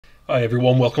Hi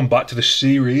everyone, welcome back to the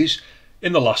series.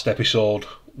 In the last episode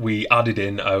we added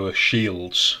in our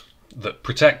shields that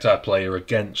protect our player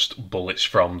against bullets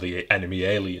from the enemy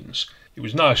aliens. It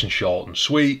was nice and short and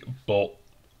sweet, but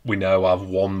we now have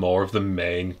one more of the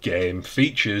main game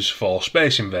features for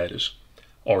Space Invaders,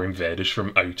 or Invaders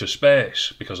from Outer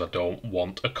Space, because I don't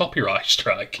want a copyright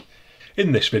strike.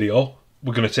 In this video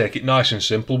we're going to take it nice and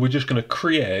simple. We're just going to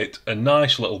create a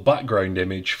nice little background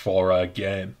image for our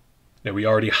game. Now we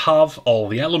already have all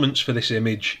the elements for this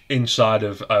image inside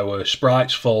of our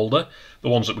sprites folder. The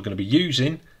ones that we're going to be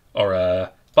using are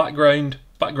background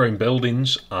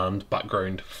buildings and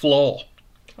background floor.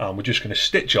 And we're just going to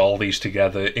stitch all these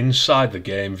together inside the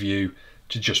game view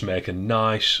to just make a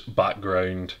nice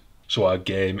background so our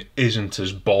game isn't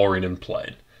as boring and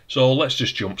plain. So let's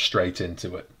just jump straight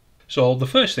into it. So the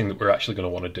first thing that we're actually going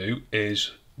to want to do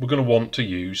is we're going to want to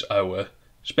use our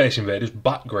Space Invaders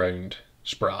background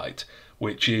sprite,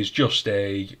 which is just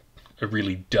a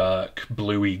really dark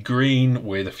bluey green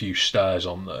with a few stars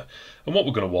on there. And what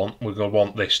we're going to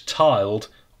want this tiled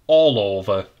all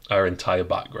over our entire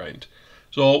background.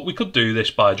 So we could do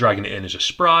this by dragging it in as a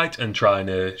sprite and trying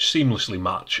to seamlessly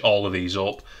match all of these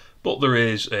up, but there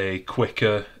is a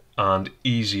quicker and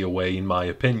easier way in my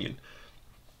opinion.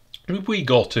 If we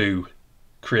go to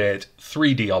create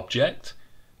 3D object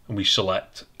and we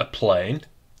select a plane,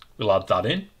 we'll add that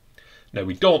in. Now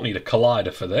we don't need a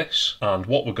collider for this, and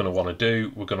what we're going to want to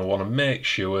do, we're going to want to make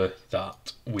sure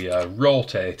that we are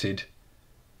rotated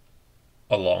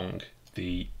along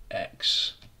the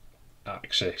X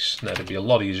axis. Now it'd be a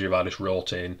lot easier if I just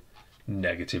wrote in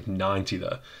 -90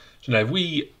 there. So now if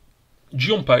we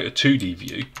jump out of 2D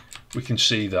view, we can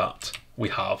see that we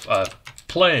have a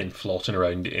plane floating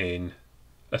around in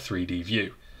a 3D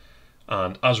view.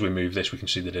 And as we move this, we can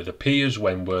see that it appears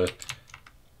when we're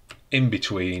in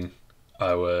between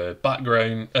our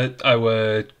background,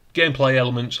 our gameplay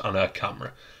elements and our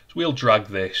camera. So we'll drag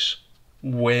this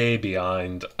way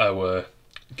behind our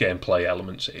gameplay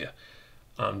elements here,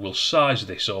 and we'll size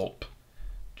this up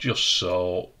just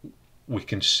so we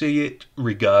can see it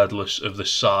regardless of the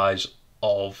size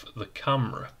of the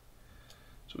camera.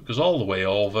 So it goes all the way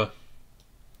over,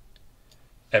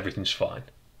 everything's fine.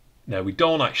 Now we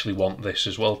don't actually want this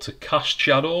as well to cast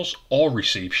shadows or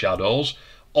receive shadows.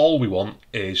 All we want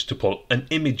is to put an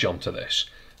image onto this.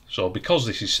 So because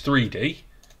this is 3D,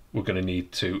 we're going to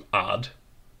need to add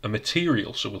a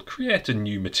material. So we'll create a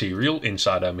new material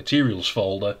inside our materials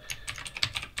folder,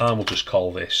 and we'll just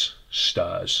call this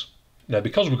stars. Now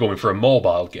because we're going for a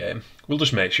mobile game, we'll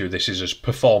just make sure this is as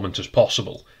performant as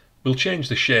possible. We'll change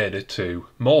the shader to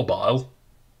mobile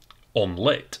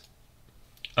unlit,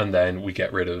 and then we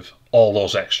get rid of all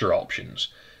those extra options.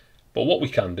 But what we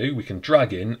can do, we can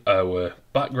drag in our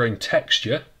background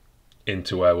texture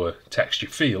into our texture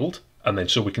field, and then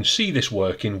so we can see this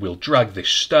working, we'll drag this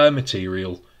star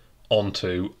material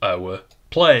onto our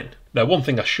plane. Now one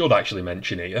thing I should actually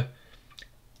mention here,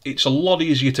 it's a lot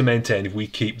easier to maintain if we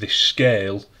keep this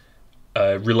scale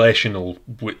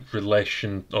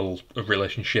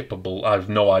relationshipable. I have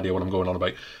no idea what I'm going on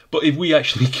about, but if we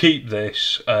actually keep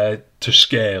this to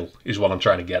scale is what I'm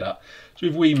trying to get at. So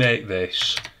if we make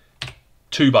this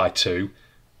 2x2,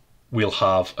 we'll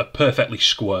have a perfectly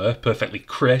square, perfectly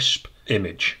crisp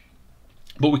image.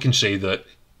 But we can see that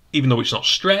even though it's not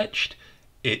stretched,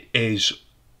 it is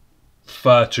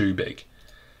far too big.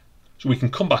 So we can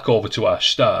come back over to our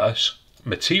stars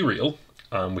material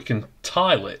and we can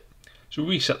tile it. So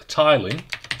we set the tiling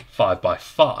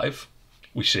 5x5,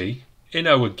 we see in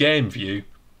our game view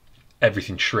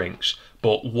everything shrinks.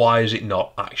 But why is it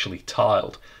not actually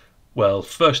tiled? Well,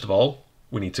 first of all,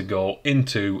 we need to go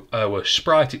into our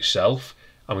sprite itself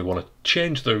and we want to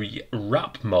change the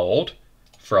wrap mode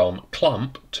from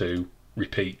clamp to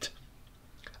repeat.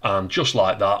 And just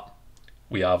like that,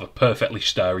 we have a perfectly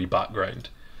starry background.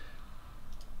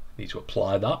 Need to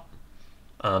apply that.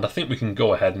 And I think we can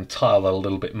go ahead and tile that a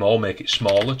little bit more, make it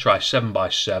smaller, try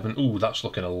 7x7. Ooh, that's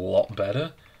looking a lot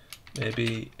better.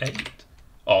 Maybe 8.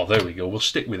 Oh, there we go, we'll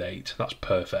stick with 8, that's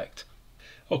perfect.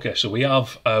 Okay, so we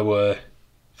have our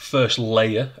first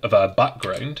layer of our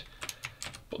background,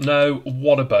 but now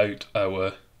what about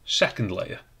our second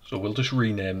layer? So we'll just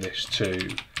rename this to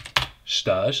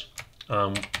stars,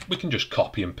 and we can just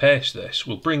copy and paste this.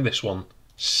 We'll bring this one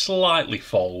slightly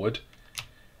forward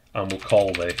and we'll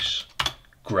call this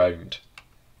ground.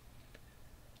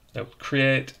 Now we'll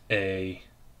create a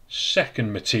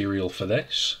second material for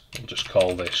this. We'll just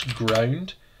call this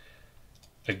ground.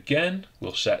 Again,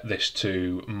 we'll set this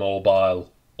to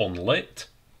mobile unlit,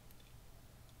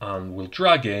 and we'll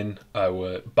drag in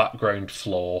our background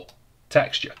floor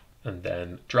texture, and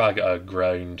then drag our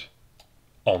ground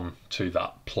onto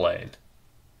that plane.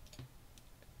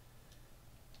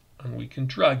 And we can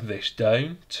drag this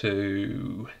down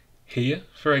to here,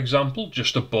 for example,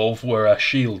 just above where our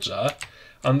shields are,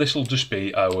 and this will just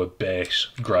be our base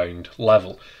ground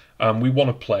level. And we want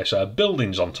to place our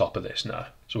buildings on top of this now.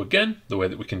 So again, the way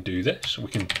that we can do this, we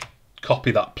can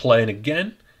copy that plane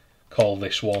again, call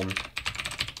this one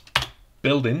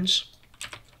buildings,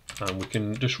 and we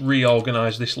can just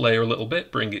reorganize this layer a little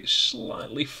bit, bring it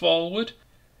slightly forward.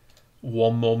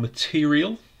 One more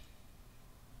material,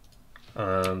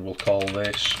 and we'll call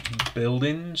this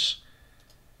buildings,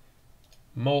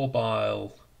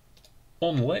 mobile,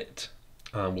 unlit,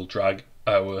 and we'll drag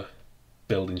our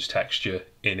buildings texture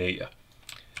in here.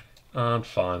 And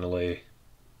finally,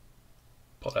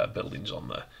 put our buildings on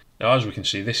there. Now, as we can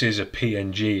see, this is a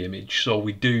PNG image, so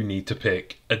we do need to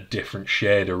pick a different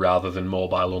shader rather than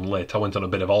mobile unlit. I went on a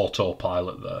bit of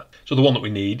autopilot there. So the one that we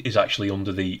need is actually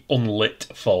under the unlit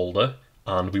folder,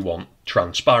 and we want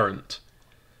transparent.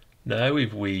 Now,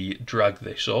 if we drag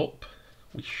this up,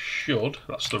 we should,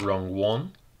 that's the wrong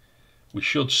one, we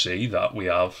should see that we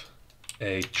have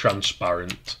a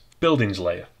transparent buildings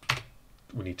layer.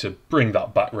 We need to bring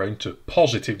that back round to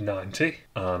positive 90,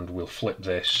 and we'll flip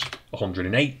this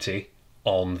 180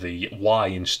 on the Y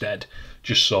instead,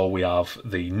 just so we have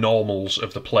the normals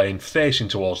of the plane facing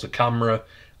towards the camera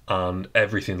and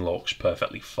everything looks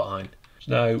perfectly fine.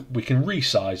 So now we can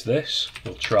resize this.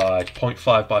 We'll try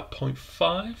 0.5 by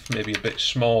 0.5, maybe a bit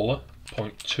smaller,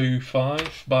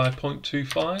 0.25 by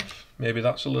 0.25, maybe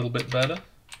that's a little bit better.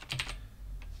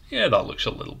 Yeah, that looks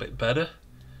a little bit better.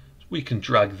 We can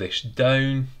drag this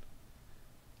down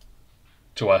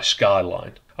to our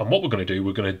skyline. And what we're going to do,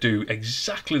 we're going to do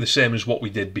exactly the same as what we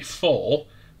did before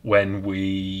when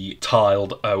we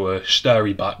tiled our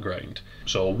starry background.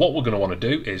 So what we're going to want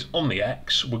to do is on the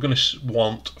X, we're going to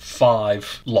want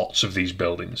 5 lots of these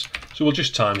buildings. So we'll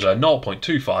just times our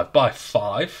 0.25 by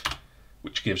 5,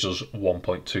 which gives us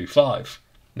 1.25.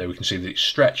 Now we can see that it's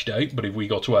stretched out, but if we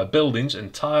go to our buildings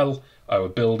and tile our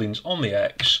buildings on the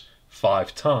X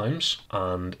 5 times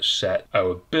and set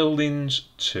our buildings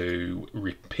to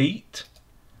repeat,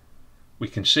 we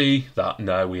can see that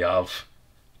now we have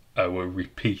our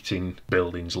repeating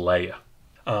buildings layer.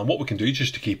 And what we can do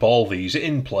just to keep all these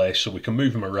in place so we can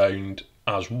move them around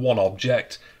as one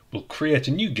object, we'll create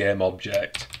a new game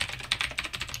object,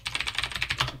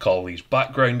 call these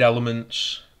background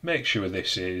elements, make sure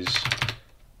this is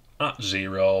at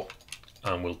 0,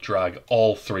 and we'll drag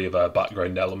all 3 of our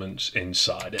background elements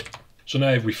inside it. So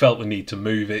now if we felt the need to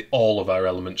move it, all of our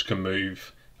elements can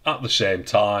move at the same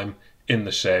time in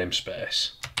the same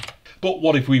space. But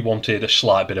what if we wanted a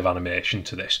slight bit of animation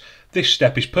to this? This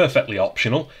step is perfectly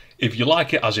optional. If you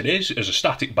like it as it is, as a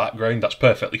static background, that's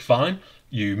perfectly fine.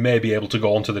 You may be able to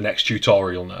go on to the next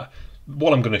tutorial now.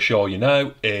 What I'm going to show you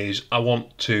now is I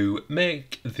want to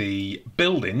make the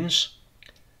buildings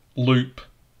loop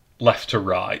left to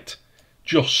right,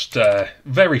 just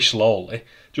very slowly,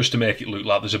 just to make it look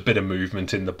like there's a bit of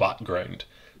movement in the background.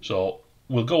 So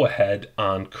we'll go ahead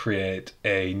and create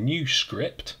a new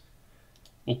script.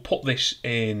 We'll put this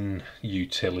in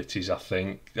utilities, I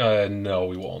think. No,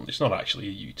 we won't. It's not actually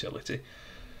a utility.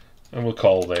 And we'll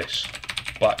call this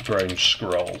background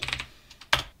scroll.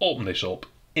 Open this up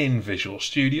in Visual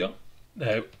Studio.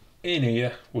 Now, in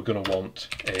here, we're going to want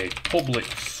a public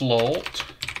float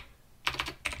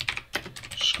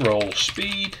scroll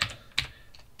speed,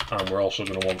 and we're also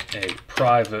going to want a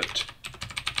private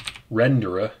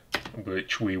renderer,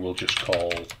 which we will just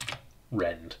call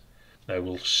rend. Now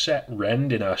we'll set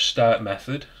rend in our start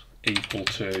method equal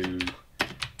to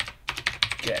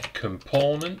get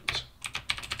component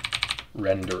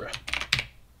renderer.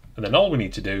 And then all we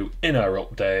need to do in our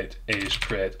update is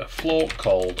create a float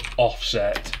called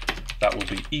offset that will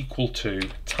be equal to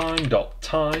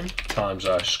time.time times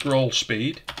our scroll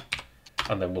speed,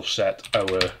 and then we'll set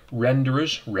our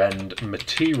renderers rend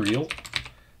material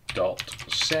dot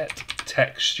set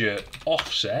texture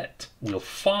offset. We'll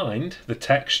find the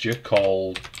texture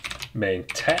called main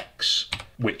text,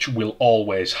 which we'll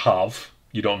always have.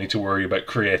 You don't need to worry about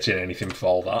creating anything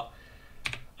for that.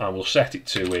 And we'll set it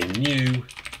to a new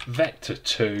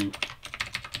vector2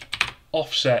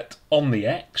 offset on the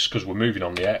X, because we're moving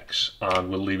on the X, and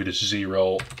we'll leave it as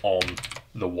 0 on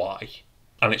the Y.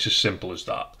 And it's as simple as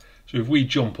that. So if we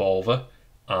jump over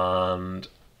and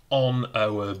on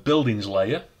our buildings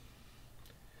layer,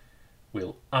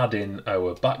 we'll add in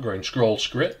our background scroll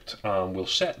script, and we'll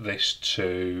set this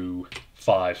to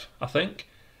 5, I think.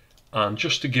 And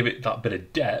just to give it that bit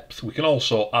of depth, we can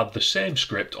also add the same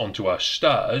script onto our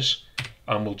stars,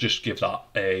 and we'll just give that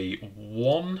a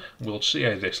 1. We'll see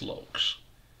how this looks.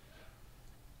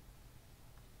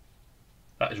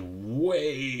 That is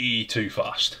way too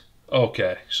fast.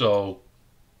 Okay, so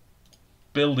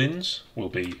buildings will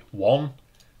be 1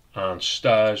 and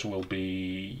stairs will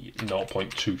be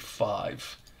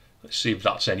 0.25. Let's see if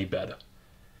that's any better.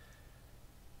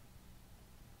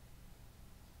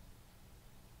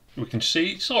 We can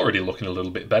see it's already looking a little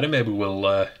bit better. Maybe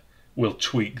we'll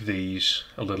tweak these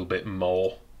a little bit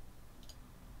more.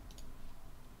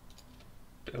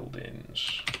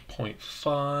 Buildings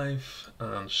 0.5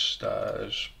 and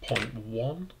stairs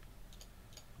 0.1.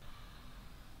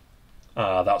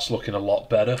 That's looking a lot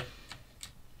better.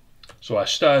 So our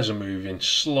stairs are moving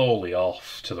slowly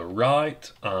off to the right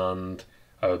and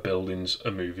our buildings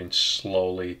are moving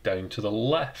slowly down to the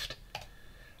left.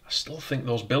 I still think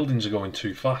those buildings are going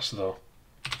too fast though.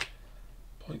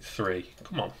 0.3.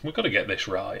 Come on, we've got to get this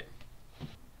right.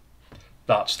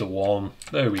 That's the one.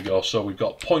 There we go. So we've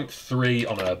got 0.3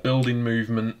 on our building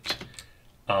movement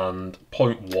and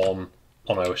 0.1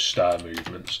 on our stair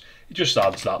movements. It just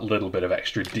adds that little bit of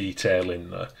extra detail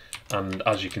in there. And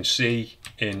as you can see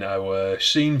in our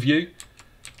scene view,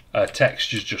 our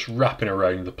texture's just wrapping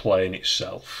around the plane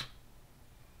itself.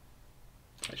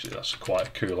 Actually, that's quite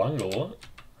a cool angle.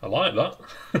 I like that.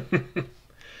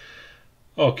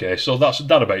 Okay, so that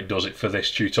about does it for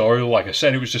this tutorial. Like I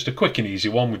said, it was just a quick and easy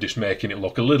one. We're just making it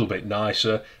look a little bit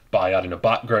nicer by adding a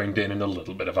background in and a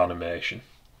little bit of animation.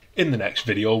 In the next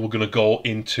video, we're going to go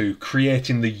into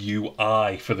creating the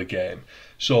UI for the game.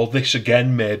 So this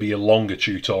again may be a longer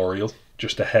tutorial,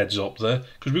 just a heads up there,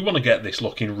 because we want to get this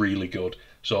looking really good.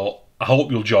 So I hope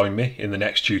you'll join me in the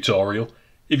next tutorial.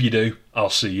 If you do, I'll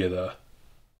see you there.